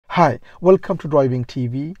Hi, welcome to Driving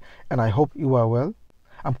TV, and I hope you are well.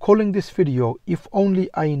 I'm calling this video "If Only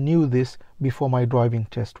I Knew This Before My Driving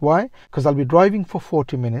Test." Why? Because I'll be driving for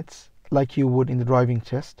 40 minutes like you would in the driving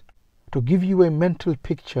test to give you a mental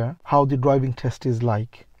picture how the driving test is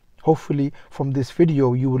like. Hopefully from this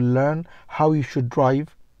video you will learn how you should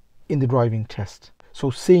drive in the driving test. So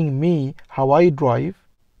seeing me, how I drive,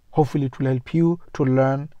 hopefully it will help you to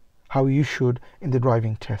learn how you should in the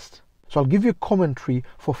driving test. So I'll give you a commentary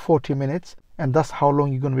for 40 minutes, and that's how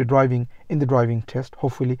long you're going to be driving in the driving test.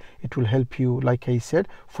 Hopefully it will help you, like I said,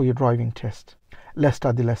 for your driving test. Let's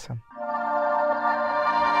start the lesson.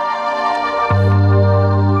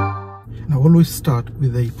 Now always start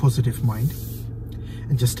with a positive mind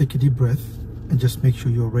and just take a deep breath and just make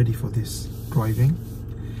sure you're ready for this driving.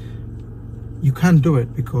 You can do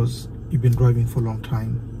it because you've been driving for a long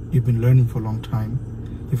time, you've been learning for a long time,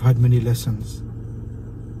 you've had many lessons.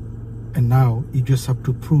 And now you just have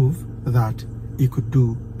to prove that you could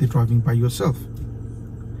do the driving by yourself.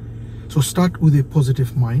 So start with a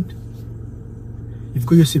positive mind. You've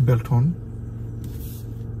got your seatbelt on,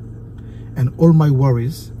 and all my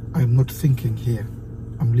worries I'm not thinking here.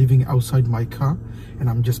 I'm leaving outside my car and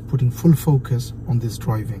I'm just putting full focus on this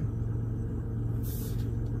driving.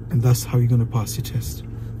 And that's how you're going to pass the test.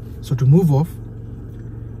 So to move off,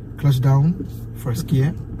 clutch down, first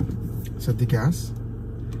gear, set the gas.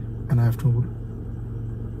 And I have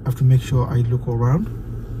to make sure I look around.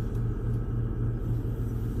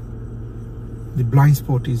 The blind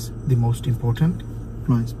spot is the most important.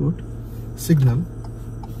 Blind spot, signal,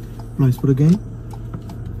 blind spot again.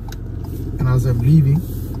 And as I'm leaving,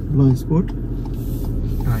 blind spot,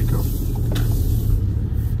 and I go.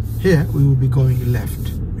 Here we will be going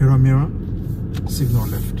left. Mirror, mirror, signal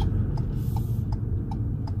left.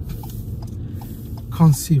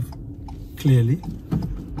 Can't see clearly.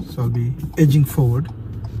 So I'll be edging forward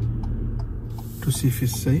to see if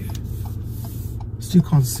it's safe. Still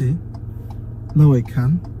can't see. Now I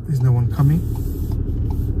can. There's no one coming.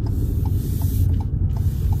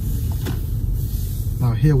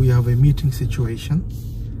 Now here we have a meeting situation.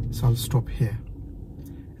 So I'll stop here,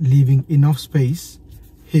 leaving enough space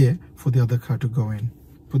here for the other car to go in.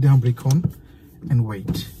 Put the handbrake on and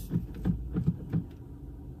wait.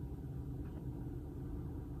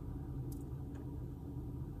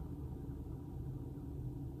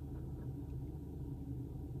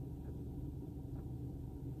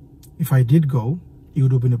 If I did go, it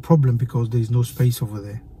would have been a problem because there is no space over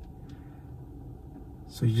there.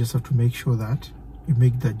 So you just have to make sure that you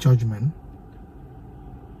make that judgment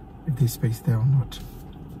if there's space there or not.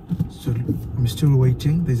 So I'm still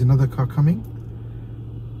waiting. There's another car coming.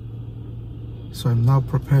 So I'm now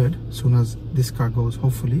prepared. As soon as this car goes,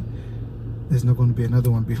 hopefully there's not going to be another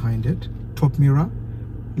one behind it. Top mirror,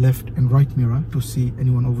 left and right mirror to see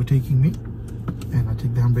anyone overtaking me. And I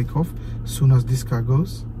take the handbrake off. As soon as this car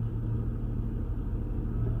goes,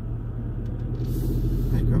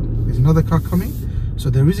 there's another car coming, so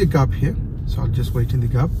there is a gap here, so I'll just wait in the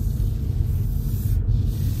gap.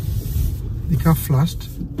 The car flashed,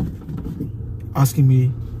 asking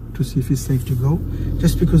me to see if it's safe to go.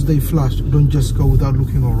 Just because they flashed, don't just go without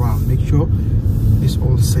looking around. Make sure it's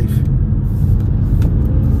all safe.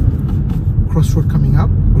 Crossroad coming up,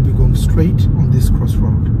 we'll be going straight on this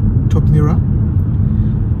crossroad. Top mirror,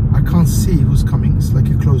 I can't see who's coming, it's like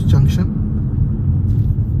a closed junction.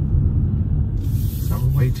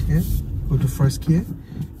 Wait here, go to first gear,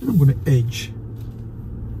 and I'm going to edge.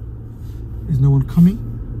 There's no one coming.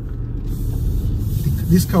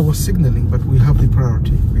 This car was signaling, but we have the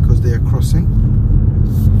priority because they are crossing.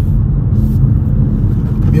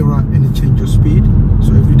 Mirror and change your speed,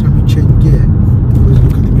 so every time you change gear, always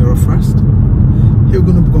look at the mirror first. Here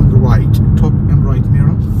we're going to be going right, top and right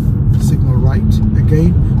mirror, signal right,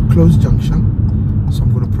 again closed junction, so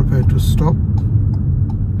I'm going to prepare to stop.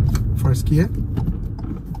 First gear.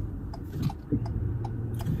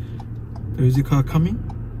 There is a car coming,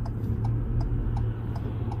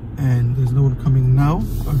 and there's no one coming now.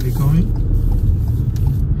 I'll be going.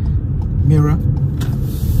 Mirror,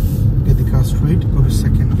 get the car straight, go to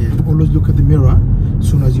second gear. Always look at the mirror as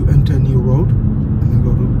soon as you enter a new road, and then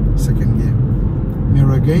go to second gear.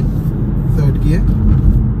 Mirror again, third gear.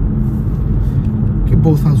 Keep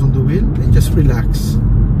both hands on the wheel and just relax.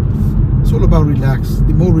 It's all about relax.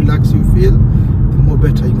 The more relaxed you feel, the more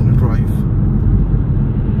better you're going to drive.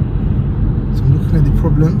 So I'm looking at the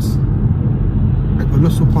problems. I got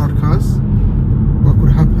lots of parked cars. What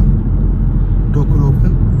could happen? Door could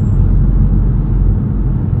open.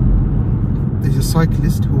 There's a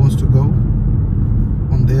cyclist who wants to go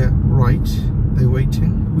on their right. They're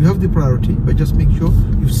waiting. We have the priority, but just make sure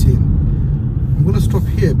you've seen. I'm going to stop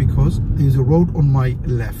here because there's a road on my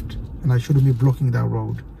left and I shouldn't be blocking that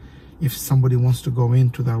road if somebody wants to go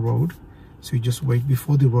into that road. So you just wait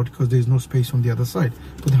before the road because there's no space on the other side.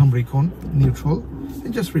 Put the handbrake on, neutral,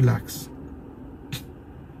 and just relax.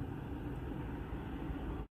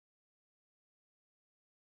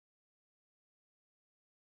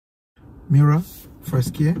 Mirror,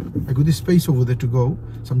 first gear. I got this space over there to go,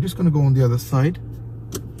 so I'm just going to go on the other side,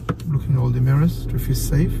 looking at all the mirrors to feel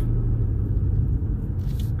safe.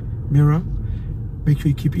 Mirror, make sure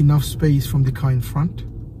you keep enough space from the car in front.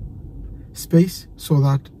 Space so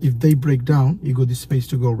that if they break down, you got this space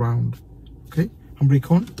to go around. Okay, handbrake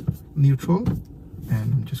on, neutral,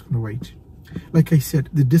 and I'm just going to wait. Like I said,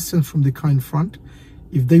 the distance from the car in front,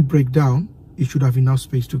 if they break down, you should have enough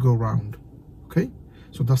space to go around. Okay,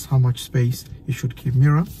 so that's how much space you should keep.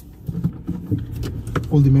 Mirror,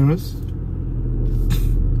 all the mirrors.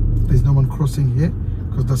 There's no one crossing here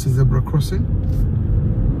because that's a zebra crossing.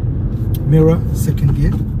 Mirror, second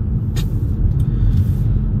gear.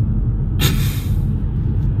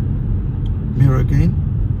 Mirror again,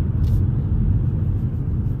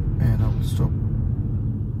 and I will stop.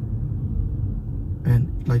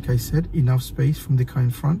 And like I said, enough space from the car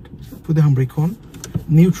in front. Put the handbrake on,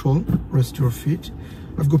 neutral, rest your feet.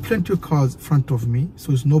 I've got plenty of cars in front of me, so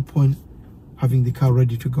there's no point having the car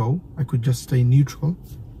ready to go. I could just stay neutral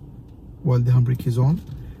while the handbrake is on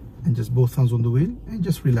and just both hands on the wheel and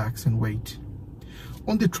just relax and wait.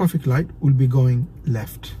 On the traffic light, we'll be going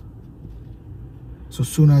left. So as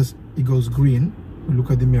soon as it goes green, we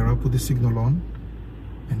look at the mirror, put the signal on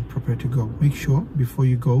and prepare to go. Make sure before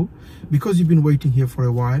you go, because you've been waiting here for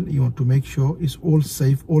a while, you want to make sure it's all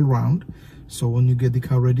safe all round. So when you get the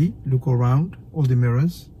car ready, look around all the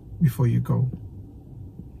mirrors before you go.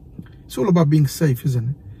 It's all about being safe, isn't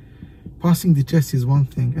it? Passing the test is one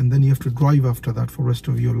thing, and then you have to drive after that for the rest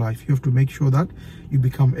of your life. You have to make sure that you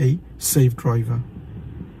become a safe driver.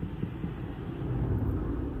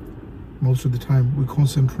 Most of the time we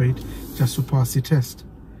concentrate just to pass the test.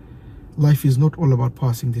 Life is not all about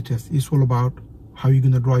passing the test. It's all about how you're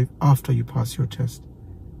going to drive after you pass your test.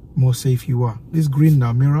 More safe you are. This green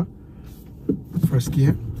now, mirror, first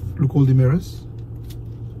gear, look all the mirrors.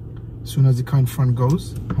 As soon as the car in front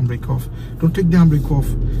goes, handbrake off. Don't take the handbrake off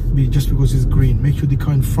just because it's green. Make sure the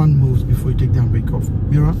car in front moves before you take the handbrake off.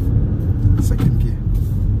 Mirror, second gear.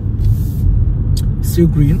 Still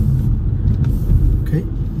green. Okay,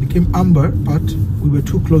 became amber, but we were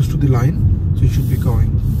too close to the line, so it should be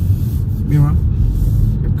going. Mirror,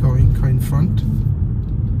 keep going, car in front,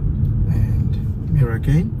 and mirror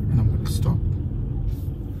again, and I'm going to stop.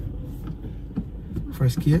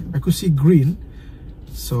 First gear, I could see green,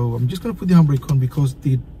 so I'm just going to put the handbrake on because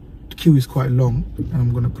the queue is quite long, and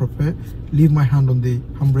I'm going to prepare, leave my hand on the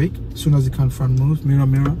handbrake. As soon as the car in front moves, mirror,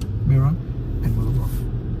 mirror, mirror, and move off.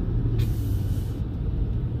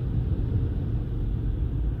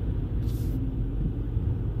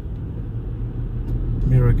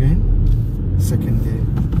 Mirror again, second gear.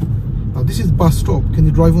 Now this is bus stop. Can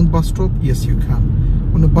you drive on bus stop? Yes, you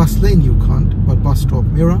can. On a bus lane you can't, but bus stop.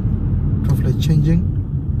 Mirror, traffic light changing.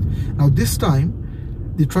 Now this time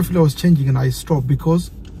the traffic light was changing and I stopped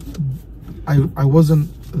because I wasn't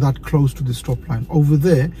that close to the stop line. Over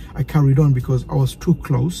there I carried on because I was too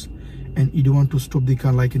close, and you don't want to stop the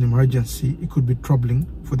car like an emergency. It could be troubling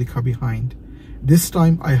for the car behind. This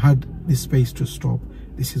time I had the space to stop.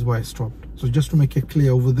 This is why I stopped. So just to make it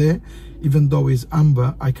clear, over there, even though it's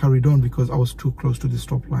amber, I carried on because I was too close to the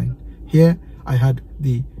stop line. Here I had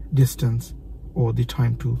the distance or the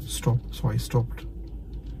time to stop, so I stopped.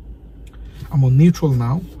 I'm on neutral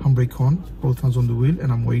now, handbrake on, both hands on the wheel,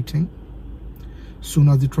 and I'm waiting. Soon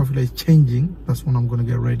as the traffic light is changing, that's when I'm going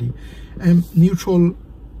to get ready. Neutral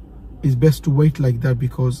is best to wait like that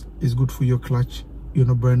because it's good for your clutch. You're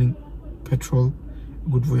not burning petrol,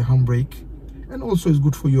 good for your handbrake, and also it's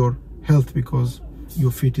good for your health because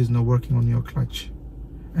your feet is not working on your clutch,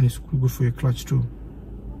 and it's good for your clutch too.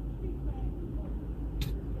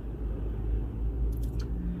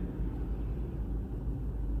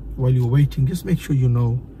 While you're waiting, just make sure you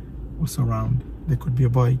know what's around. There could be a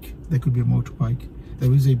bike, there could be a motorbike.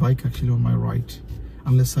 There is a bike actually on my right.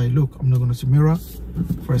 Unless I look, I'm not going to see. Mirror,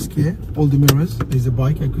 first gear, all the mirrors. There's a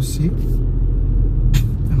bike I could see,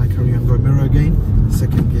 and I carry on going. Mirror again,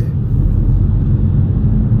 second gear.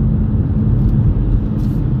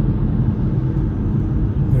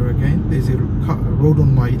 Mirror again. There's a road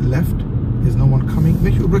on my left. There's no one coming.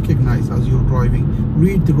 Make sure you recognize as you're driving.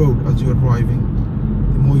 Read the road as you're driving.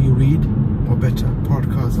 The more you read, more better. Parked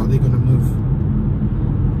cars, are they going to move?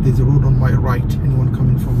 There's a road on my right. Anyone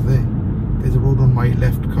coming from there? There's a road on my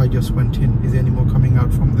left. Car just went in. Is there any more coming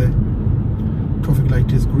out from there? Traffic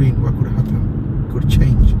light is green. What could happen? Could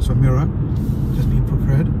change. So mirror, just be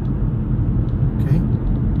prepared. Okay.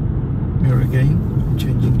 Mirror again. I'm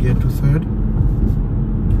changing gear to third.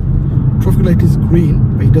 Traffic light is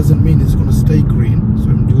green, but it doesn't mean it's going to stay green. So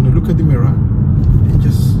I'm going to look at the mirror and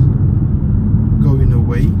just go in a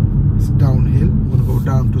way. It's downhill. I'm going to go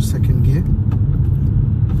down to second gear.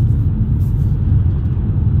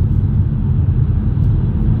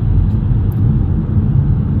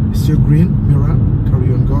 It's still green. Mirror,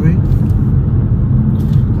 carry on going.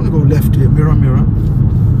 I'm going to go left here. Mirror, mirror,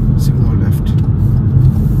 signal left.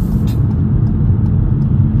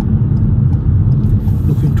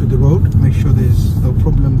 Look into the road, make sure there's no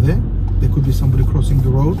problem there. There could be somebody crossing the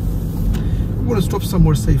road. I'm going to stop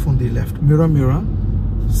somewhere safe on the left. Mirror, mirror,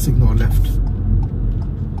 signal left.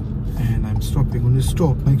 And I'm stopping. When you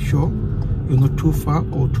stop, make sure you're not too far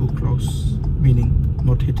or too close, meaning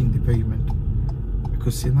not hitting the pavement.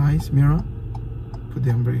 Because see, nice, mirror, put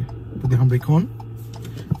the handbrake on,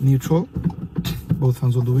 neutral, both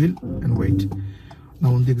hands on the wheel, and wait.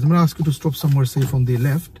 Now on the exam, I'm going to ask you to stop somewhere safe on the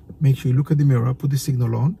left. Make sure you look at the mirror, put the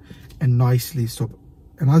signal on, and nicely stop.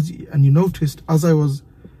 And you noticed as I was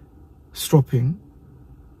stopping,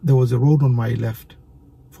 there was a road on my left.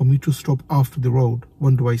 For me to stop after the road,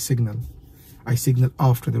 when do I signal? I signal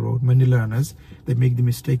after the road. Many learners, they make the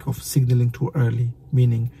mistake of signaling too early,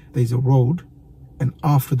 meaning there's a road, and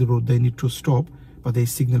after the road they need to stop, but they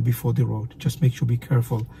signal before the road. Just make sure, be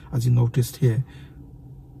careful. As you noticed here,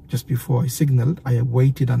 just before I signaled, I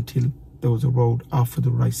waited until there was a road. After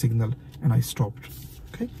the road I signaled and I stopped.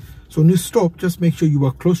 Okay, so when you stop, just make sure you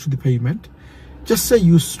are close to the pavement. Just say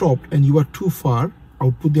you stopped and you are too far, I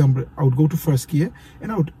would put the I would go to first gear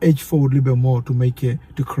and I would edge forward a little bit more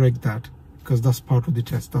to correct that, because that's part of the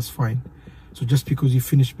test. That's fine. So just because you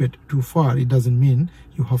finish a bit too far, it doesn't mean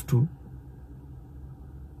you have to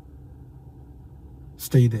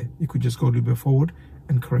stay there. You could just go a little bit forward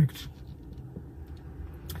and correct.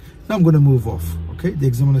 Now I'm going to move off. Okay, the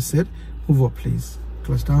examiner said move up please.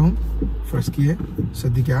 Clutch down, first gear,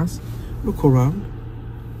 set the gas, look around,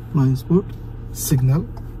 blind spot, signal,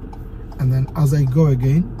 and then as I go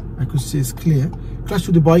again, I could see it's clear. Clutch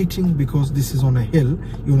to the biting, because this is on a hill.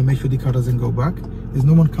 You want to make sure the car doesn't go back. There's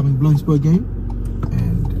no one coming. Blind spot again,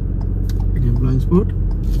 and again blind spot,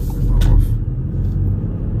 and go off.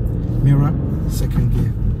 Mirror, second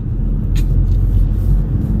gear.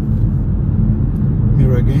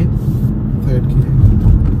 Mirror again, third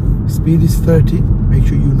gear. Speed is 30. Make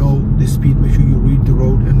sure you know the speed. Make sure you read the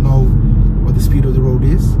road and know what the speed of the road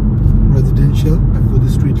is. Residential, I've got the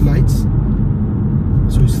street lights,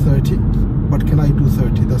 so it's 30. But can I do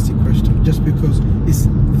 30? That's the question. Just because it's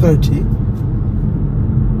 30,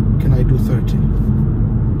 can I do 30?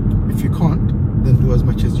 If you can't, then do as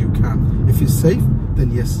much as you can. If it's safe,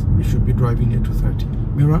 then yes, you should be driving near to 30.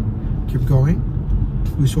 Mirror, keep going.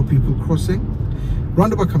 We saw people crossing.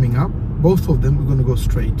 Roundabout coming up, both of them, we're going to go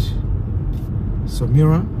straight. So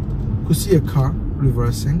mirror, could see a car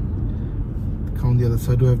reversing. Car on the other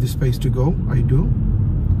side. Do I have the space to go? I do.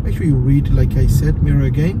 Make sure you read, like I said. Mirror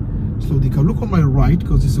again, slow the car. Look on my right,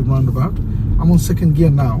 because it's a roundabout. I'm on second gear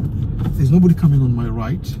now. There's nobody coming on my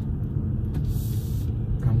right.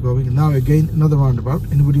 I'm going now again, another roundabout.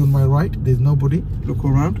 Anybody on my right? There's nobody. Look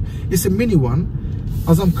around. It's a mini one.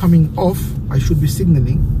 As I'm coming off, I should be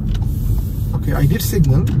signaling. Okay, I did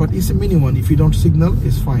signal, but it's a mini one. If you don't signal,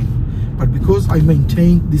 it's fine. But because I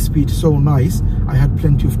maintained the speed so nice, I had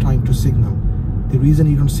plenty of time to signal. The reason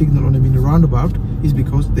you don't signal on a mini roundabout is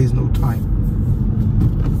because there's no time.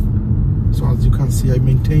 So as you can see, I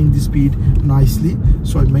maintained the speed nicely,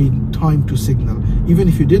 so I made time to signal. Even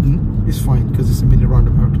if you didn't, it's fine, because it's a mini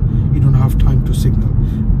roundabout. You don't have time to signal.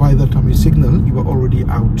 By the time you signal, you are already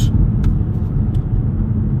out.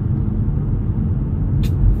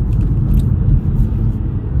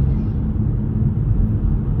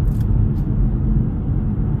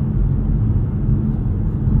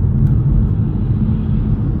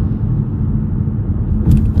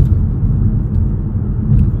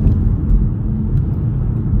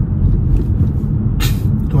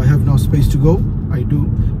 Space to go? I do.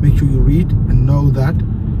 Make sure you read and know that.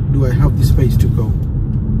 Do I have the space to go?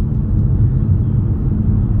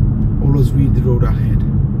 Always read the road ahead.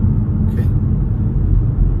 Okay.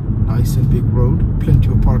 Nice and big road. Plenty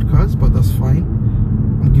of parked cars, but that's fine.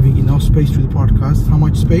 I'm giving enough space to the parked cars. How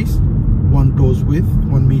much space? 1 door's width,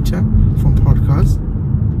 1 meter from parked cars.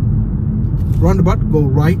 Roundabout, go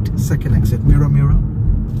right, second exit. Mirror, mirror.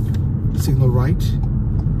 Signal right.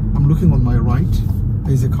 I'm looking on my right.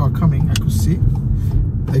 There's a car coming, I could see.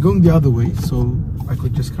 They're going the other way, so I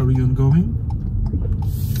could just carry on going.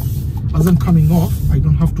 as I'm coming off, I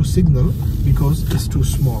don't have to signal because it's too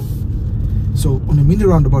small. So on a mini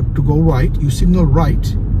roundabout, to go right, you signal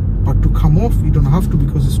right, but to come off, you don't have to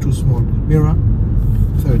because it's too small. Mirror,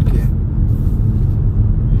 third gear.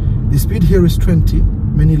 The speed here is 20.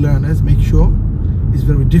 Many learners make sure it's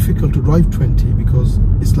very difficult to drive 20 because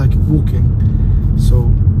it's like walking.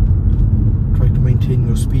 So try to maintain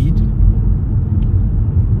your speed.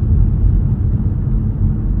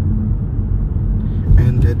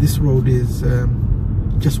 And this road is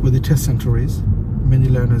just where the test center is. Many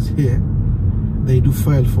learners here, they do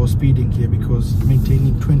fail for speeding here because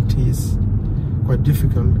maintaining 20 is quite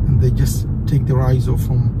difficult, and they just take their eyes off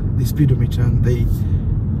from the speedometer and they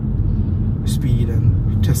speed,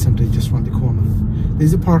 and test center just around the corner.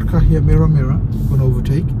 There's a parked car here, mirror, gonna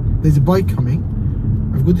overtake. There's a bike coming.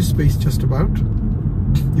 I've got the space just about.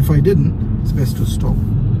 If I didn't, it's best to stop.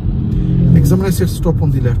 Examiner said stop on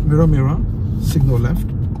the left. Mirror, signal left.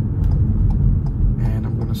 And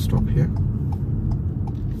I'm gonna stop here.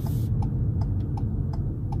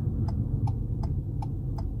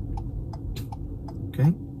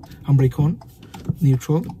 Okay, handbrake on,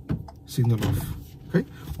 neutral, signal off. Okay,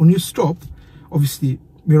 when you stop, obviously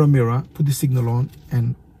mirror, put the signal on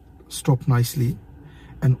and stop nicely.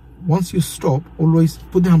 And once you stop, always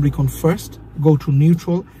put the handbrake on first, go to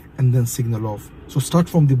neutral, and then signal off. So start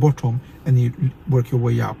from the bottom and you work your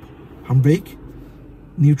way up. Handbrake,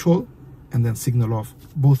 neutral, and then signal off.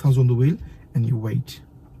 Both hands on the wheel and you wait.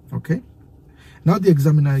 Okay, now the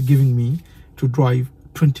examiner is giving me to drive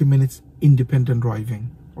 20 minutes independent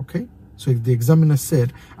driving. Okay, so if the examiner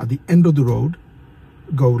said at the end of the road,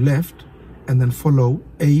 go left and then follow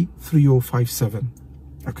A3057.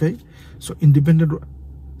 Okay, so independent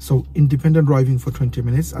driving for 20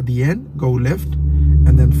 minutes. At the end, go left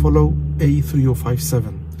and then follow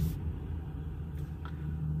A3057.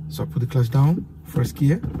 So I put the clutch down, first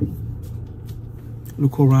gear,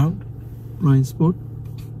 look around, blind spot,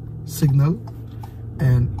 signal,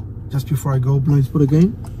 and just before I go, blind spot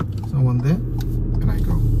again, someone there, and I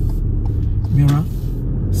go. Mirror,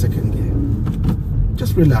 second gear.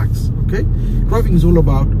 Just relax, okay? Driving is all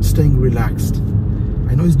about staying relaxed.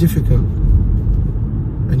 I know it's difficult,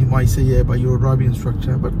 and you might say, yeah, but you're a driving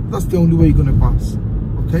instructor, but that's the only way you're gonna pass,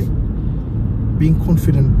 okay? Being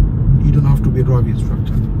confident, you don't have to be a driving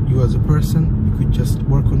instructor. You as a person, you could just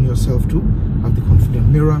work on yourself too. Have the confidence.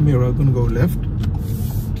 Mirror, gonna go left.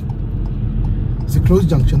 It's a closed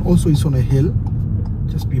junction, also it's on a hill.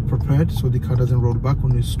 Just be prepared so the car doesn't roll back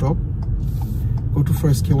when you stop. Go to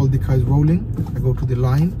first gear while the car is rolling. I go to the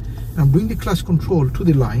line and I'm bringing the clutch control to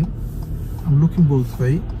the line. I'm looking both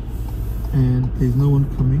ways and there's no one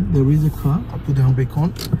coming. There is a car. I'll put the handbrake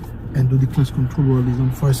on and do the clutch control while it's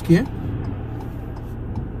on first gear.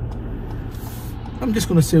 I'm just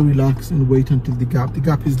gonna say relax and wait until the gap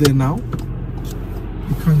is there now.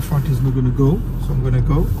 The car in front is not gonna go, so I'm gonna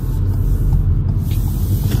go.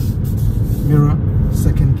 Mirror,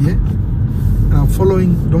 second gear, and I'm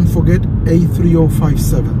following, don't forget,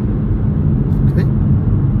 A3057. Okay,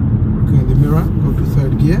 looking at the mirror, go to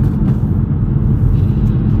third gear.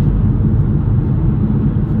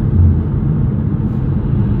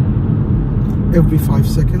 Every 5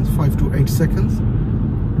 seconds, 5 to 8 seconds,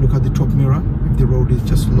 look at the top mirror. If the road is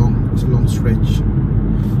just long, it's a long stretch.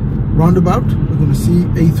 Roundabout, we're going to see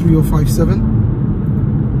A3057.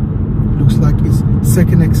 Looks like it's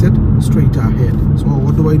second exit straight ahead. So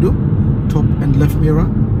what do? Top and left mirror,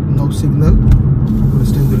 no signal. I'm going to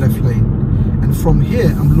stay in the left lane. And from here,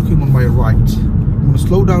 I'm looking on my right. I'm going to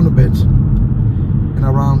slow down a bit. And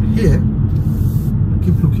around here,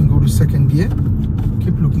 keep looking, go to second gear.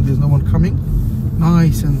 Keep looking, there's no one coming.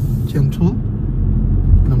 Nice and gentle.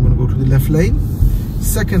 And I'm going to go to the left lane.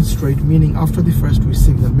 Second straight, meaning after the first, we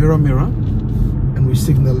signal mirror, and we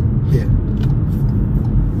signal here.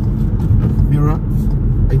 Mirror.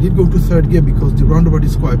 I did go to third gear because the roundabout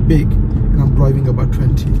is quite big and I'm driving about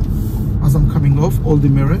 20. As I'm coming off, all the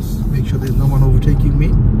mirrors, make sure there's no one overtaking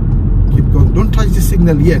me. Keep going. Don't touch the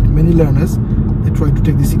signal yet. Many learners, they try to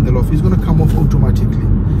take the signal off. It's going to come off automatically.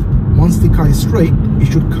 Once the car is straight, it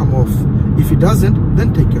should come off. If it doesn't,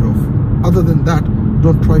 then take it off. Other than that,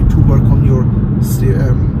 don't try to work on your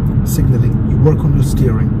signaling. You work on your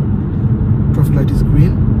steering. Traffic light is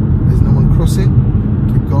green. There's no one crossing.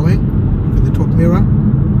 Keep going. Look at the top mirror.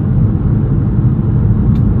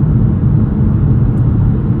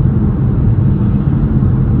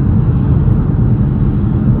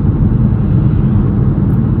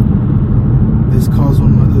 There's cars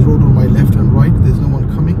on the road on my left and right. There's no one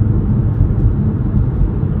coming.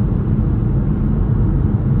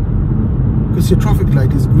 Because your traffic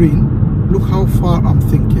light is green, look how far I'm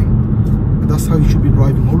thinking. And that's how you should be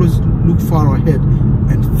driving. Always look far ahead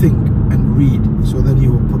and think and read, so then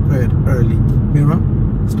you are prepared early. Mirror,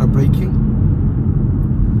 start braking.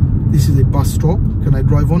 This is a bus stop. Can I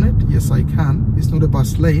drive on it? Yes, I can. It's not a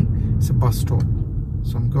bus lane, it's a bus stop.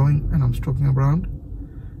 So I'm going and I'm stopping around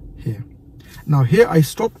here. Now here I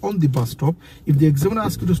stop on the bus stop. If the examiner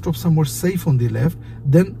asks you to stop somewhere safe on the left,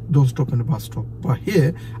 then don't stop on the bus stop. But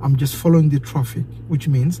here I'm just following the traffic, which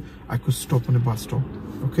means I could stop on the bus stop.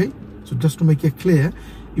 Okay, so just to make it clear,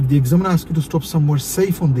 if the examiner asks you to stop somewhere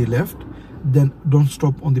safe on the left, then don't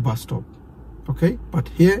stop on the bus stop. Okay, but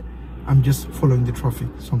here I'm just following the traffic,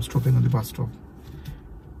 so I'm stopping on the bus stop.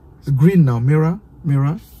 It's green now. Mirror,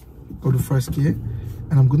 mirror, go to first gear,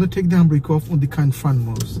 and I'm going to take the handbrake off when the kind front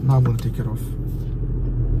moves. Now I'm going to take it off.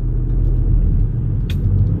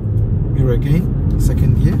 Mirror again,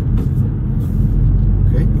 second gear.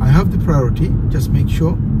 Okay, I have the priority. Just make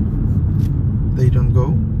sure they don't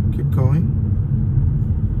go. Keep going.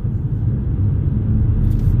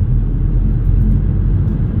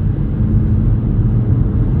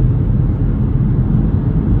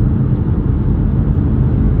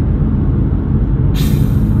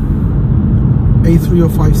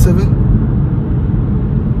 A3057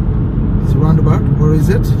 is a roundabout. Where is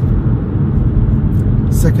it?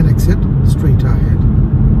 Second exit, straight ahead.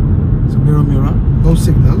 So mirror, mirror, no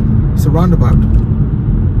signal. It's a roundabout.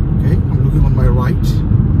 Okay, I'm looking on my right.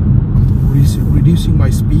 I'm reducing my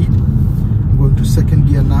speed. I'm going to second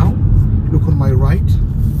gear now. Look on my right,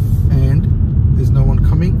 and there's no one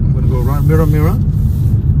coming. I'm going to go around. Mirror, mirror.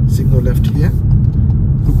 Signal left here.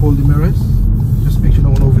 Look all the mirrors. Just make sure no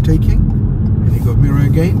one overtaking. And you go mirror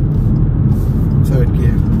again, third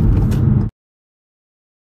gear.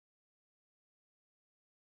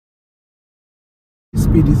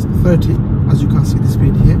 Speed is 30, as you can see the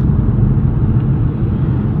speed here.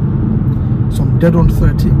 So I'm dead on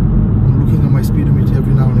 30. I'm looking at my speedometer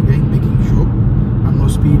every now and again, making sure I'm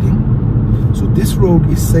not speeding. So this road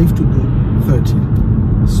is safe to do 30.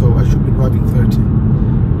 So I should be driving 30.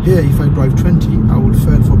 Here, if I drive 20, I will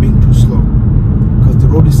fail for being too slow, because the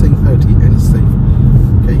road is saying 30 and it's safe.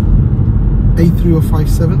 Okay,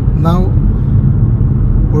 A3057. Now,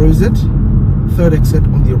 where is it? Third exit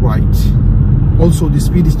on the right. Also, the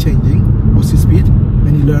speed is changing. What's the speed?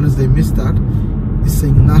 Many learners, they miss that. It's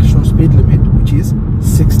saying national speed limit, which is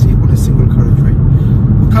 60 on a single carriageway.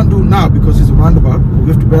 We can't do now because it's a roundabout. We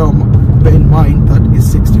have to bear in mind that it's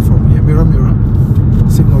 60 from here. Mirror, mirror.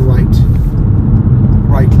 Signal right.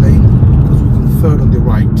 Right lane, because we're going third on the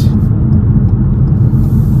right.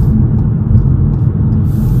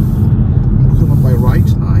 I'm looking on my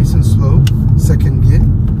right, nice and slow. Second gear,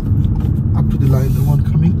 up to the line, the one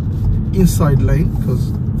coming. Inside lane,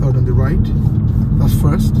 because third on the right. That's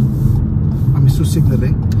first. I'm still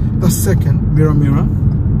signaling. That's second. Mirror, mirror.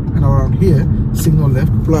 And around here, signal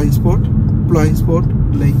left, blind spot,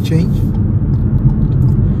 lane change.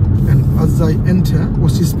 And as I enter,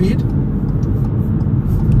 what's the speed?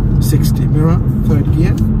 60. Mirror, third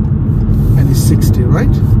gear, and it's 60, right?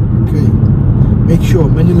 Okay, make sure,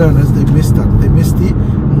 many learners, they miss that. They miss the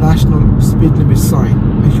national speed limit sign.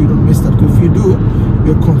 Make sure you don't miss that, because if you do,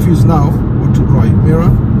 you're confused now what to drive.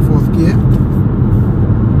 Mirror, fourth gear,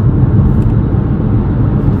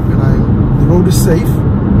 and the road is safe,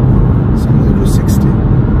 so I'm going to do 60.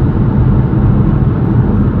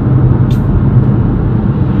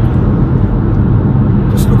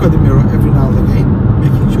 Just look at the mirror every now and again,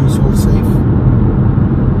 making sure it's all safe.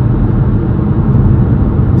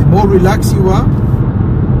 The more relaxed you are,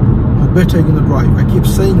 the better you're going to drive. I keep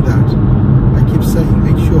saying that. I keep saying,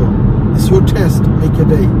 make sure it's your test, make a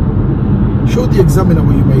day. Show the examiner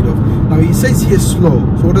what you made of. Now it says here slow.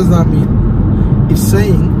 So what does that mean? It's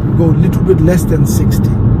saying go a little bit less than 60.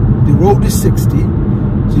 The road is 60.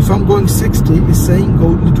 So if I'm going 60, it's saying go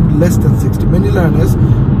a little bit less than 60. Many learners,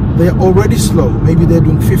 they're already slow. Maybe they're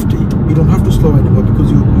doing 50. You don't have to slow anymore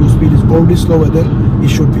because your speed is already slower than it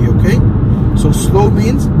should be, okay? So slow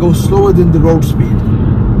means go slower than the road speed.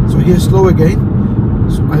 So here slow again.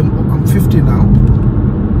 So I'm 50 now,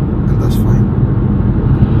 and that's fine.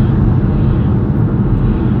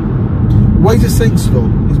 Why is it saying slow?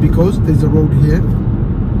 It's because there's a road here,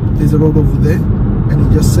 there's a road over there, and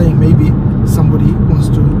it's just saying maybe somebody wants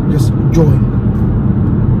to just join.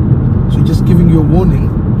 So just giving you a warning.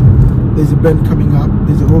 There's a bend coming up,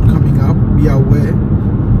 there's a road coming up, be aware,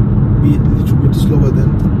 be a little bit slower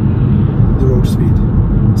than the road speed.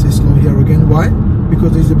 Say slow here again. Why?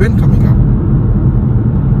 Because there's a bend coming up.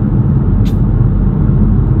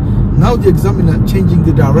 Now the examiner changing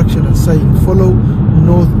the direction and saying follow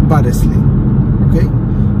north Baddesley. Okay,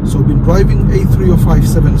 so we've been driving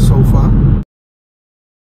A3057 so far.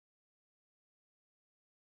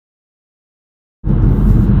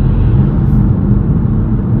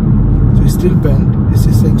 still bent. This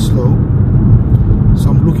is saying slow. So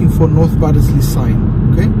I'm looking for North Baddesley sign.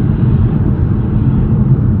 Okay.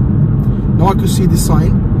 Now I can see the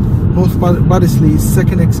sign. North Baddesley is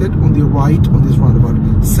second exit on the right on this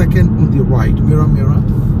roundabout. Second on the right. Mirror, mirror.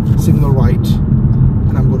 Signal right.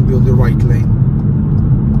 And I'm going to be on the right lane.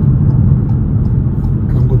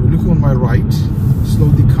 And I'm going to be looking on my right. Slow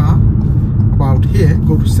the car. About here.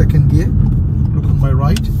 Go to second gear. Look on my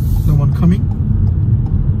right. No one coming.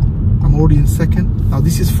 I'm already in second. Now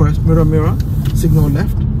this is first. Mirror, mirror. Signal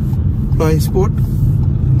left. Blind spot.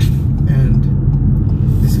 And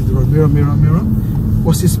this is the road. Mirror, mirror, mirror.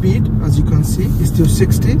 What's the speed? As you can see, it's still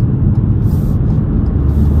 60.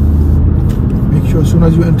 Make sure as soon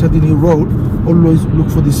as you enter the new road, always look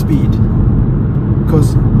for the speed,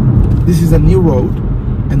 because this is a new road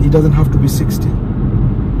and it doesn't have to be 60. So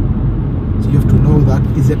you have to know that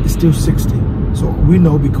it's still 60. So we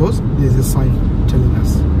know because there's a sign telling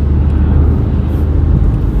us.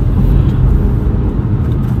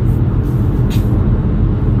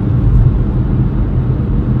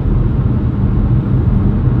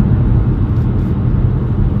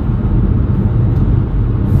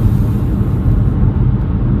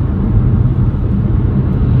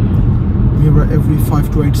 Mirror every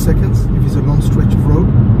 5 to 8 seconds. If it's a long stretch of road,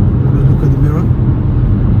 always look at the mirror.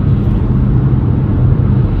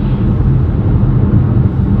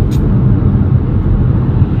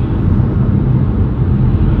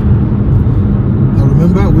 Now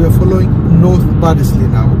remember, we are following North Baddesley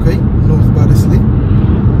now, okay? North Baddesley.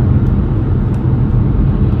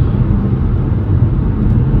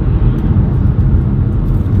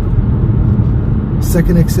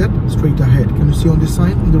 Second exit, straight ahead. Can you see on this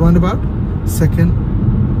sign, on the roundabout? Second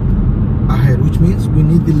ahead, which means we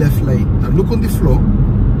need the left lane. Now look on the floor,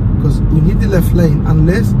 because we need the left lane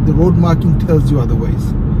unless the road marking tells you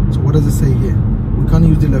otherwise. So what does it say here? We can't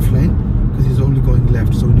use the left lane because it's only going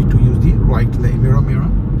left, so we need to use the right lane. Mirror, mirror.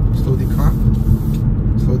 Slow the car.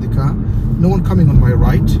 Slow the car. No one coming on my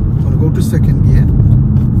right. I'm going to go to second gear.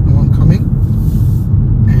 No one coming.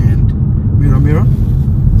 And mirror, mirror.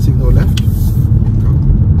 Signal left.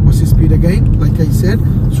 What's the speed again? Like I said,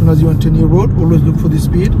 as soon as you enter new road, always look for the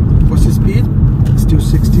speed. What's the speed? It's still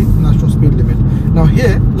 60, national speed limit. Now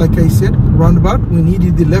here, like I said, roundabout, we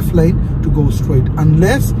needed the left lane to go straight,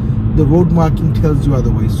 unless the road marking tells you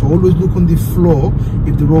otherwise. So always look on the floor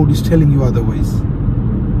if the road is telling you otherwise.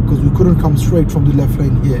 Because we couldn't come straight from the left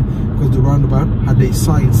lane here, because the roundabout had a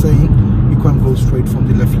sign saying you can't go straight from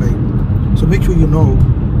the left lane. So make sure you know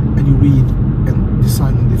and you read and the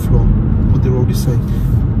sign on the floor, what the road is saying.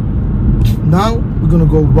 Now we're going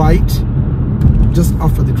to go right just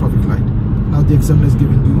after the traffic light. Now the examiner is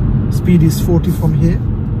giving you speed is 40 from here.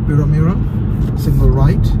 Mirror, mirror. Signal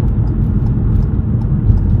right.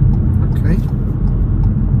 Okay.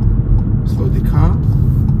 Slow the car.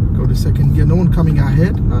 Go to second gear. No one coming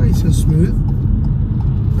ahead. Nice and smooth.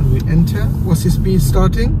 And we enter. What's the speed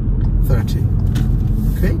starting? 30.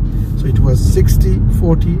 Okay. So it was 60,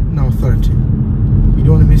 40, now 30. You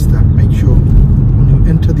don't want to miss that. Make sure when you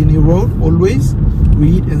enter the new road, always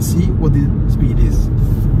read and see what the speed is.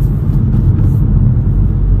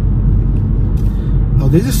 Now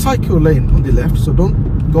there's a cycle lane on the left, so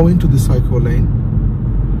don't go into the cycle lane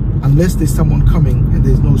unless there's someone coming and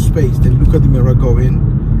there's no space. Then look at the mirror, go in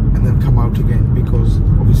and then come out again, because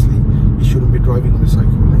obviously you shouldn't be driving on the cycle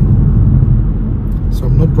lane. So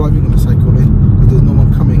I'm not driving on the cycle lane because there's no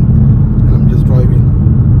one coming, and I'm just driving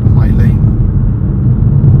on my lane.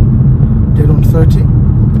 Dead on 30.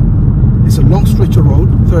 It's a long stretch of road.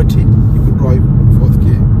 30, you could drive fourth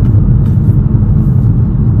gear.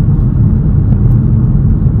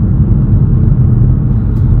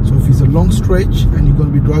 So if it's a long stretch and you're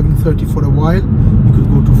going to be driving 30 for a while, you could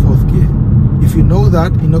go to fourth gear. If you know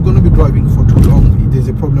that you're not going to be driving for too long, if there's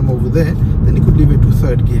a problem over there, then you could leave it to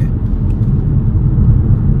third gear.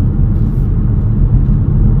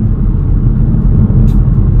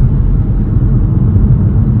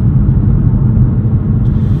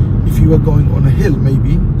 You are going on a hill,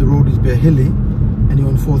 maybe the road is bare hilly and you're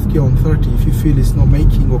on fourth gear on 30. If you feel it's not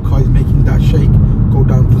making, or car is making that shake, go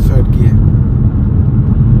down to third gear.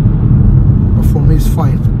 But for me it's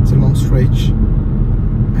fine, it's a long stretch,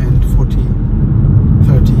 and 40,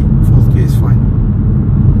 30, fourth gear is fine.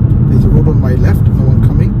 There's a road on my left, no one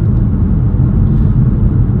coming.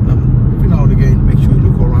 Every now and again make sure you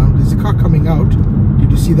look around. There's a car coming out.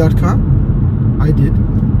 Did you see that car? I did,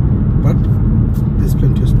 but there's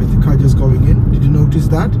plenty of space. The car just going in. Did you notice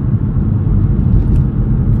that?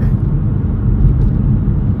 Okay.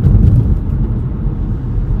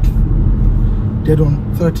 Dead on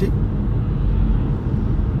 30.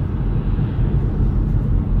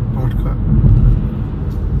 Parked car.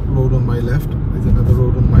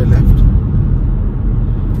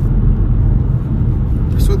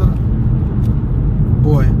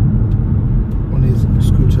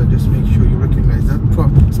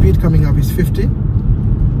 coming up is 50.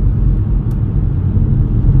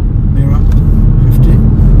 Mirror, 50.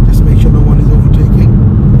 Just make sure no one is overtaking.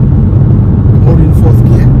 I'm holding 4th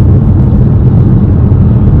gear.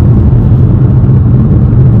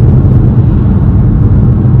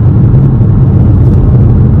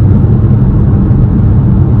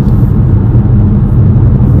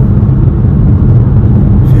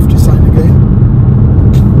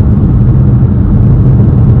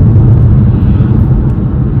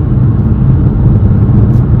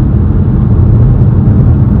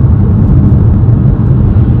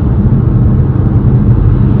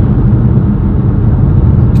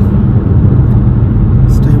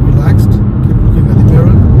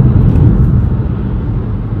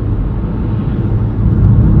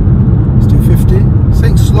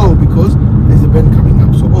 Because there's a bend coming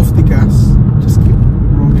up, so off the gas, just keep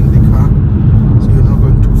rolling the car so you're not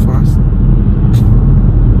going too fast.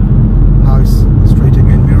 Now it's straight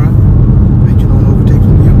again, mirror, make sure no one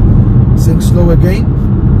overtaking you. Saying slow again,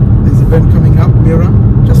 there's a bend coming up, mirror,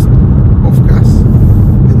 just off gas,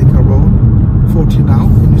 let the car roll. 40 now,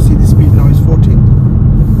 and you see the speed now is 40.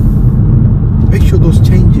 Make sure those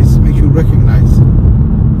changes, make sure you recognize,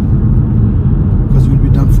 because you'll be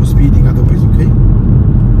done for speeding otherwise, okay?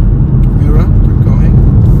 Mirror, keep going.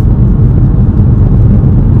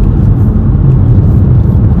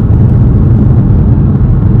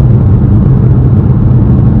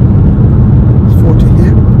 It's 40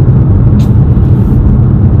 here.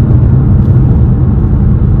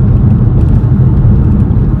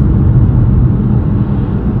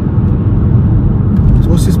 So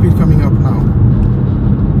what's the speed coming up now?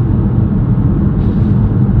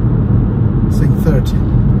 Saying 30.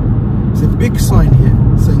 It's a big sign here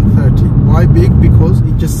saying 30. Why big? Because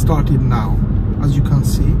it just started now. As you can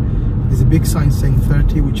see, there's a big sign saying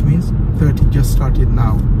 30, which means 30 just started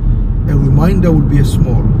now. A reminder would be a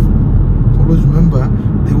small. Always remember,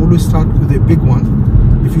 they always start with a big one.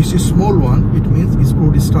 If you see small one, it means it's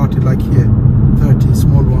already started, like here, 30,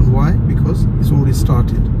 small one. Why? Because it's already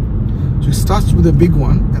started. So it starts with a big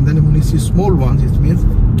one, and then when you see small ones, it means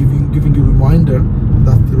giving you a reminder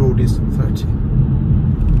that the road is 30.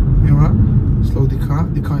 Mirror, slow the car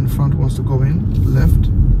in front wants to go in, left.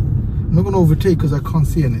 I'm not going to overtake because I can't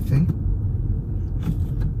see anything.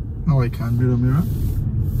 Now I can. Mirror, mirror,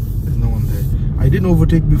 there's no one there. I didn't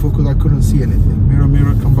overtake before because I couldn't see anything. Mirror,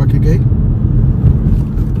 mirror, come back again.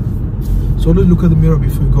 So let's look at the mirror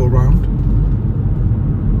before we go around.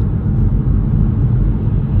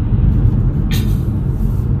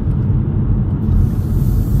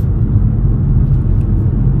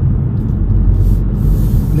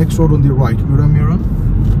 Next road on the right, mirror, mirror,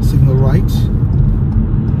 signal right,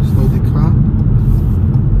 slow the car.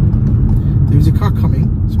 There is a car coming,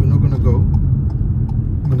 so we're not going to go.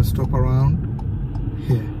 I'm going to stop around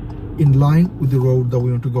here, in line with the road that we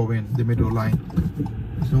want to go in, the middle line.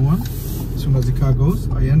 There's no one. As soon as the car goes,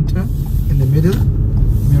 I enter in the middle,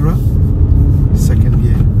 mirror, 2nd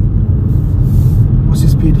gear. What's the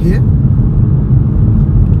speed here?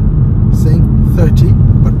 Saying 30,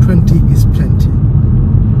 but 20 is plenty.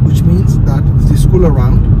 Which means that the school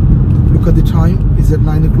around, look at the time, is it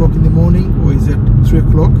 9 o'clock in the morning or is it 3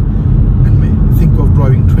 o'clock? And may think of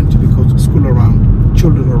driving 20 because school around,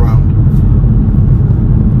 children around.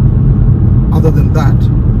 Other than that,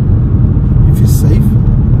 if it's safe,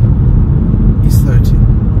 it's 30,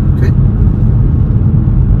 okay?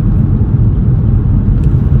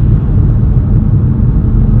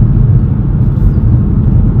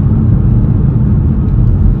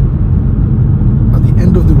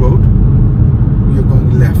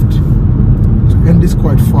 Is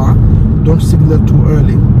quite far, don't signal too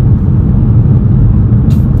early.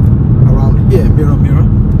 Around here, mirror, mirror,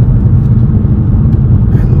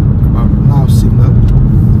 and about now signal.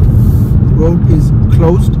 The road is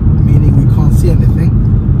closed, meaning we can't see anything,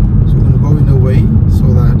 so we're going to go in a way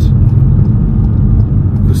so that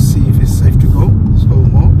we can see if it's safe to go. Slow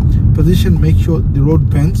more. Position, make sure the road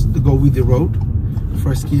bends to go with the road.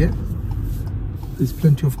 1st gear. There's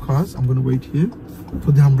plenty of cars. I'm going to wait here.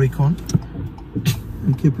 Put the handbrake on.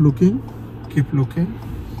 And keep looking, keep looking.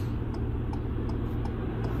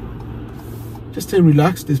 Just stay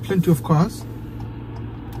relaxed, there's plenty of cars.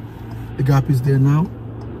 The gap is there now.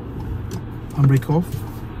 Handbrake off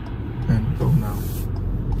and go now.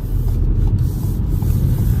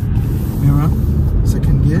 Mirror,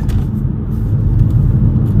 2nd gear.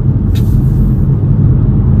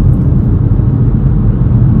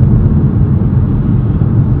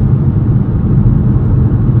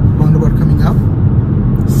 Roundabout coming up.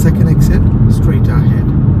 2nd exit, straight ahead.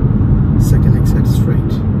 2nd exit,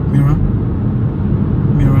 straight. Mirror,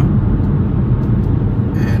 mirror,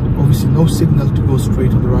 and no signal to go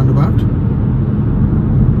straight on the roundabout. Okay.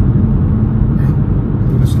 I'm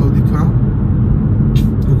going to slow the car,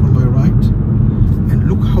 look on my right, and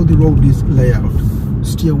look how the road is laid out.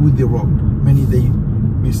 Steer with the road. Many they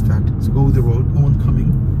miss that. So go with the road, no one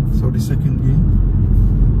coming. So the second gear.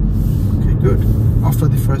 Okay, good. After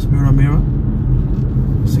the first, mirror, mirror,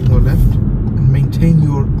 signal left, and maintain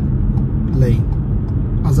your lane.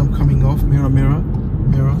 As I'm coming off, mirror, mirror,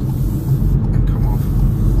 mirror, and come off.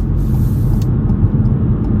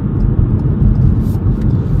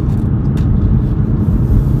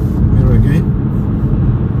 Mirror again.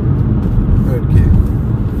 Third gear.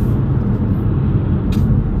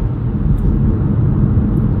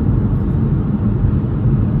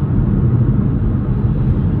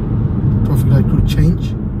 Traffic light could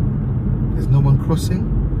change. There's no one crossing.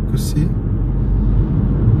 You could see.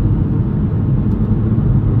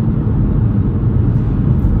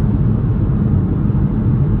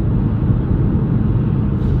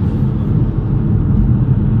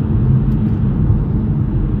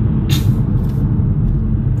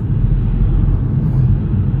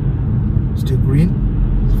 Green,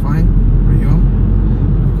 it's fine, carry on,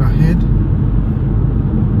 look ahead.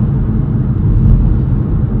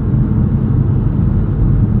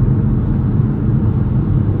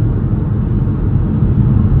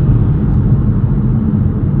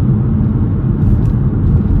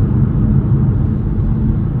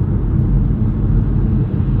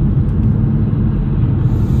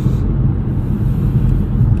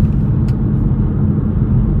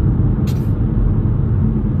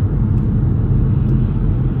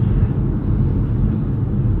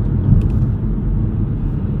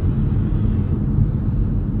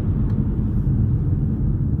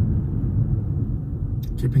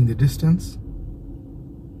 Keeping the distance,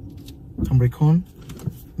 handbrake on,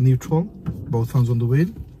 neutral, both hands on the wheel,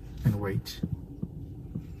 and wait.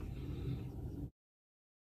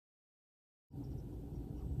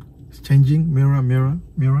 It's changing, mirror, mirror,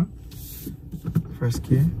 mirror. First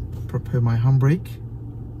gear, prepare my handbrake.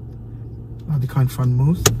 Now the kind front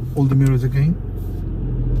moves, all the mirrors again.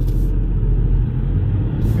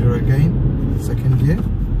 Mirror again, second gear.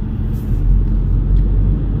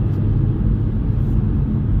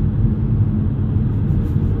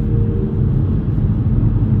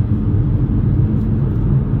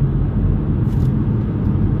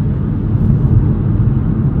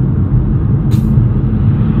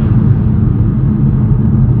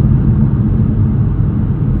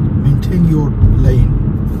 Your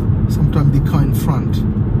lane. Sometimes the car in front,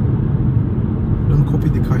 don't copy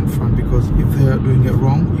the car in front, because if they're doing it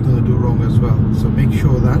wrong, you're going to do wrong as well. So make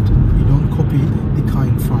sure that you don't copy the car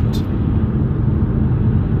in front.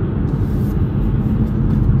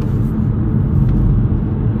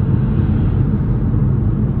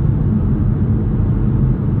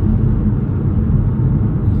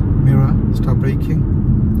 Mirror, start braking.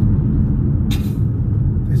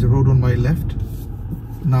 There's a road on my left.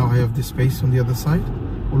 Now I have the space on the other side.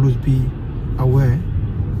 Always be aware,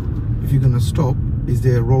 if you're gonna stop, is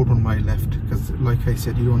there a road on my left? Because like I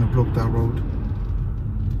said, you don't want to block that road.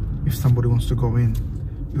 If somebody wants to go in,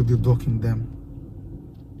 you'll be blocking them.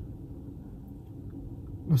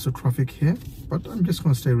 Lots of traffic here, but I'm just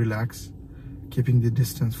gonna stay relaxed, keeping the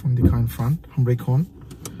distance from the car in front. Handbrake on,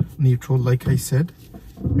 neutral, like I said.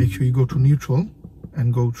 Make sure you go to neutral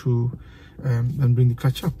and go to and bring the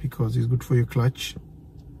clutch up, because it's good for your clutch,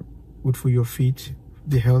 good for your feet,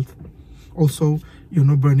 the health. Also, you're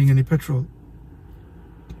not burning any petrol.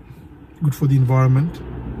 Good for the environment.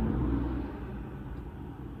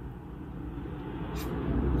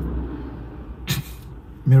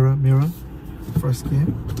 Mirror, mirror, first gear.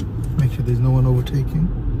 Make sure there's no one overtaking.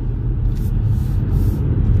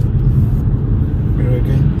 Mirror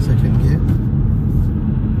again, second gear.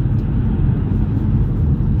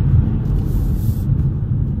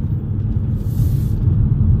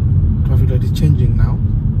 Traffic light is changing now.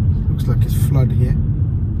 Looks like it's flood here.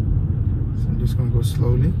 So I'm just going to go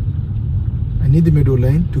slowly. I need the middle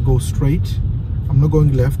lane to go straight. I'm not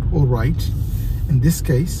going left or right. In this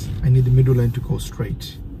case, I need the middle lane to go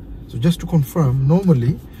straight. So just to confirm,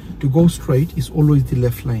 normally to go straight is always the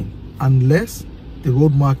left lane, unless the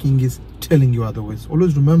road marking is telling you otherwise.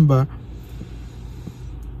 Always remember,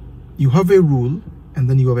 you have a rule and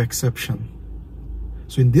then you have exception.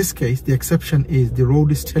 So in this case, the exception is the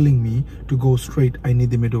road is telling me to go straight, I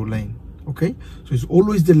need the middle lane. Okay, so it's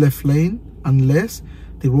always the left lane unless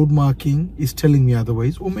the road marking is telling me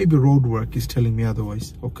otherwise, or maybe road work is telling me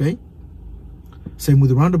otherwise. Okay, same with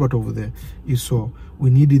the roundabout over there. You saw we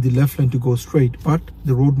needed the left lane to go straight, but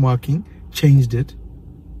the road marking changed it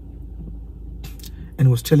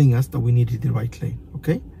and was telling us that we needed the right lane.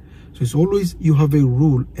 Okay, so So it's always you have a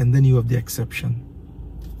rule and then you have the exception.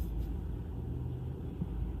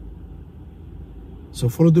 So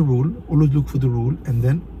follow the rule, always look for the rule and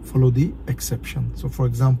then follow the exception. So for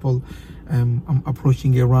example, I'm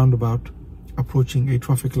approaching a roundabout, approaching a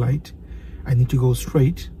traffic light. I need to go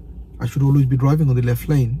straight. I should always be driving on the left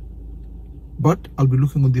lane, but I'll be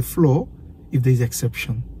looking on the floor if there's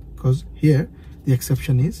exception, because here the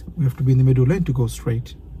exception is we have to be in the middle lane to go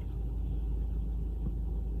straight.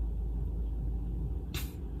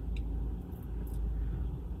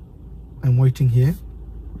 I'm waiting here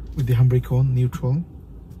with the handbrake on, neutral,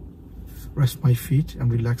 rest my feet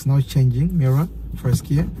and relax. Now it's changing, mirror, first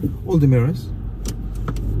gear, all the mirrors,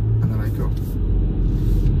 and then I go.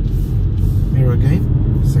 Mirror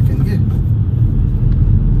again, second gear.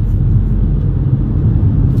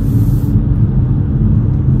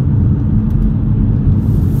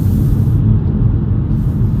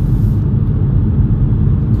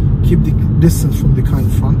 Keep the distance from the car in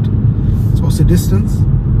front. So what's the distance?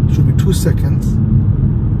 It should be 2 seconds.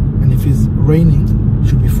 And if it's raining, it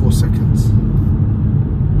should be 4 seconds.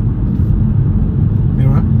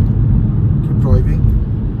 Mirror, keep driving.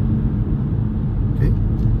 Okay,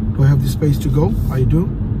 do I have the space to go? I do.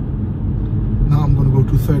 Now I'm going to go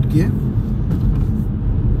to third gear.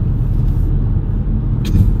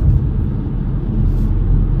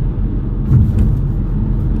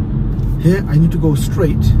 Here I need to go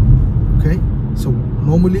straight. Okay, so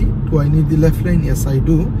normally do I need the left lane? Yes, I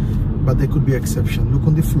do, but there could be exception. Look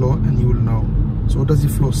on the floor and you will know. So what does the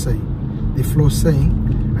floor say? The floor is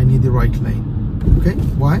saying I need the right lane. Okay,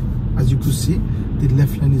 why? As you could see, the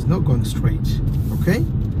left lane is not going straight. Okay,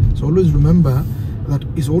 so always remember that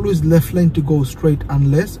it's always left lane to go straight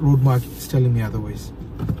unless road mark is telling me otherwise.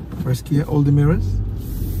 First gear, all the mirrors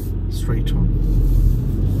straight on.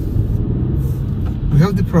 We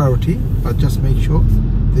have the priority, but just make sure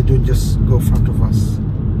they don't just go front of us.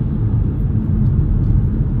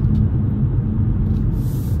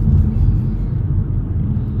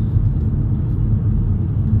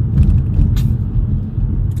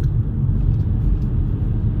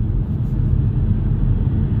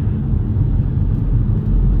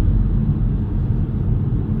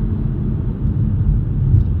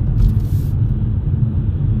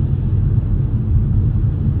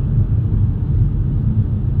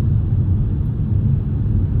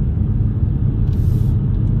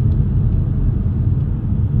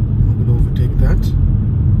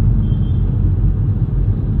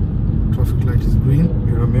 Traffic light is green,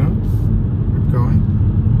 mirror, keep going.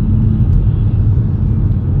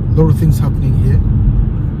 A lot of things happening here,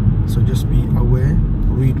 so just be aware,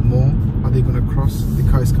 read more. Are they going to cross? The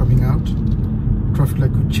car is coming out. Traffic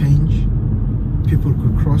light could change, people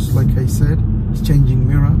could cross. Like I said, it's changing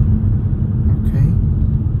mirror. Okay,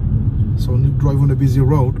 so when you drive on a busy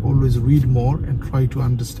road, always read more and try to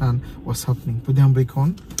understand what's happening. Put the handbrake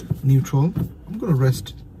on, neutral. I'm going to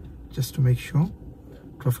rest just to make sure.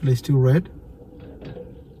 Traffic light is still red.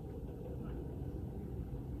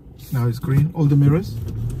 Now it's green. All the mirrors.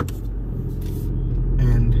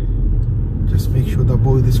 And just make sure that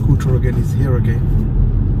boy, the scooter again is here again.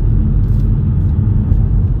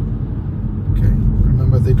 Okay.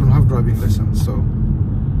 Remember, they don't have driving lessons, so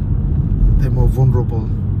they're more vulnerable,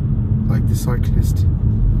 like the cyclist.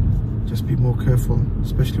 Just be more careful,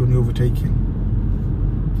 especially when you're overtaking.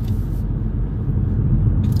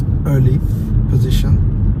 Early position,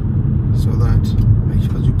 so that make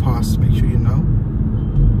sure as you pass, make sure you know.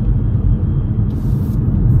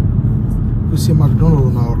 We see a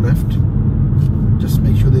McDonald's on our left. Just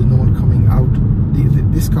make sure there's no one coming out.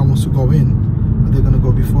 This car wants to go in, but they're going to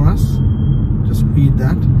go before us. Just read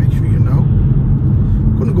that, make sure you know.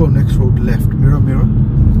 I'm going to go next road left, mirror,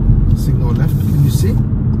 signal left. Can you see?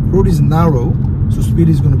 Road is narrow, so speed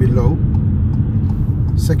is going to be low.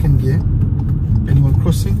 Second gear. Anyone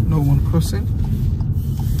crossing? No one crossing.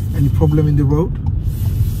 Any problem in the road?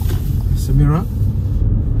 It's a mirror.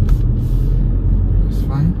 It's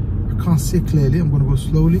fine. I can't see clearly. I'm going to go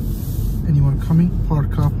slowly. Anyone coming?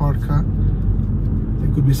 Park car. There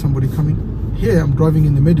could be somebody coming. Here I'm driving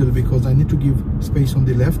in the middle because I need to give space on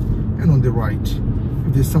the left and on the right.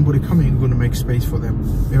 If there's somebody coming, I'm going to make space for them.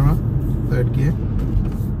 Mirror, third gear.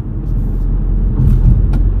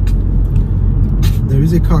 There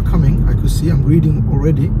is a car coming. I could see. I'm reading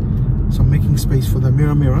already, so I'm making space for the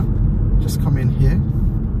mirror. Just come in here,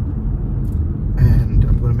 and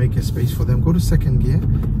I'm going to make a space for them. Go to second gear,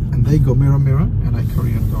 and they go mirror, and I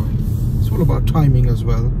carry on going. It's all about timing as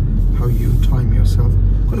well, how you time yourself.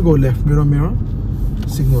 I'm going to go left, mirror,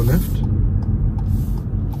 signal left.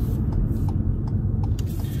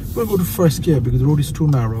 I'm going to go to first gear because the road is too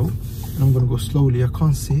narrow. and I'm going to go slowly. I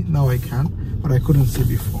can't see now, I can, but I couldn't see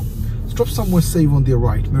before. Stop somewhere safe on the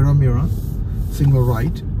right. Mirror, mirror, signal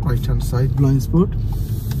right hand side, blind spot,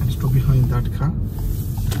 and stop behind that car.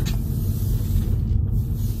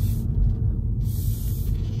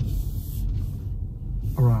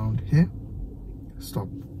 Around here, stop,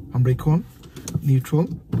 handbrake on, neutral,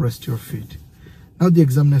 rest your feet. Now the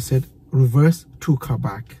examiner said reverse 2 car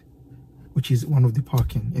back, which is one of the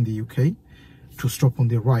parking in the UK. To stop on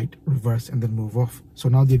the right, reverse, and then move off. So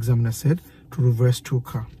now the examiner said to reverse 2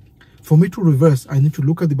 car. For me to reverse, I need to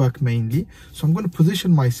look at the back mainly. So I'm going to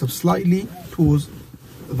position myself slightly towards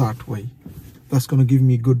that way. That's going to give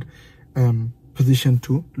me good position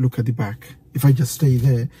to look at the back. If I just stay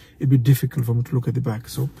there, it'd be difficult for me to look at the back.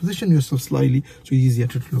 So position yourself slightly so it's easier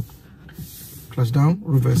to look. Clutch down,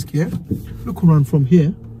 reverse gear. Look around from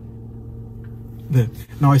here. There.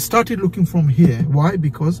 Now I started looking from here. Why?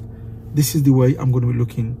 Because this is the way I'm going to be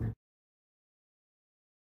looking.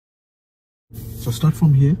 So start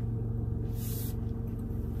from here.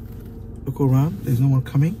 Look around. There's no one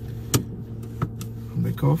coming.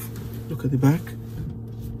 Break off. Look at the back.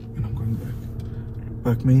 And I'm going back.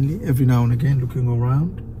 Back mainly. Every now and again looking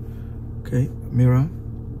around. Okay. Mirror.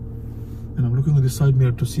 And I'm looking at the side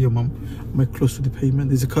mirror to see am I close to the pavement.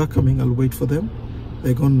 There's a car coming. I'll wait for them.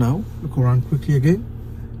 They're gone now. Look around quickly again.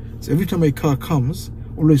 So every time a car comes,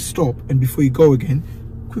 always stop, and before you go again,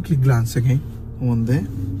 quickly glance again. One there.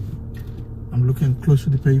 I'm looking close to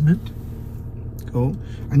the pavement. Go.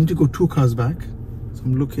 I need to go 2 cars back. So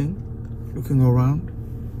I'm looking around.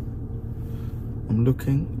 I'm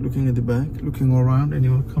looking at the back, looking around.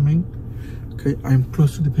 Anyone coming? Okay, I'm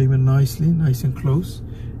close to the pavement nicely, nice and close.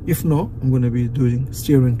 If not, I'm going to be doing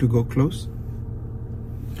steering to go close.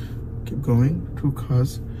 Keep going, 2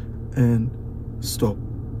 cars, and stop.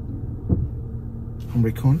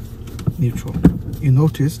 Handbrake on, neutral. You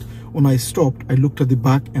noticed when I stopped, I looked at the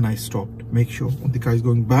back and I stopped. Make sure when the car is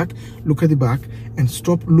going back, look at the back and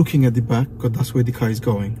stop looking at the back, because that's where the car is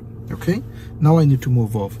going. Okay, now I need to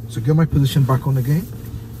move off. So get my position back on again.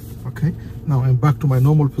 Okay, now I'm back to my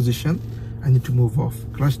normal position. I need to move off.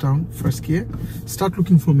 Clutch down, first gear. Start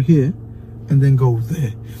looking from here and then go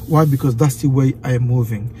there. Why? Because that's the way I am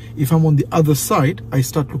moving. If I'm on the other side, I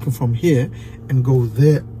start looking from here and go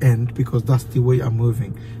there end, because that's the way I'm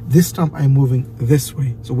moving. This time I'm moving this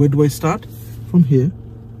way. So where do I start? From here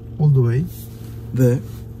all the way there,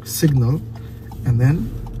 signal, and then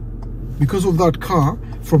because of that car,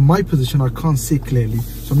 from my position I can't see clearly,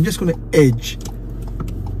 so I'm just going to edge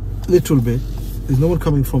a little bit. There's no one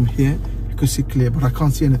coming from here. You could see clear, but I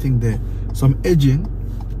can't see anything there, so I'm edging.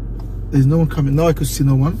 There's no one coming now. I could see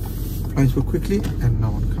no one. Blind spot quickly, and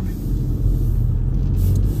no one coming.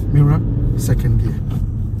 Mirror, second gear.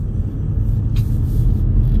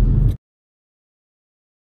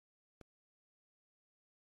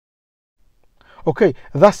 Okay,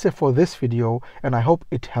 that's it for this video, and I hope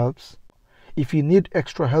it helps. If you need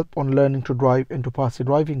extra help on learning to drive and to pass the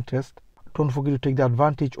driving test, don't forget to take the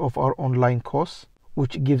advantage of our online course,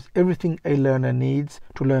 which gives everything a learner needs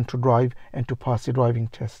to learn to drive and to pass the driving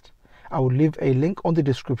test. I will leave a link on the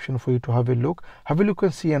description for you to have a look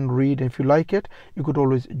and see and read, and if you like it, you could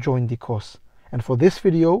always join the course. And for this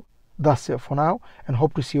video, that's it for now, and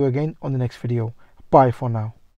hope to see you again on the next video. Bye for now.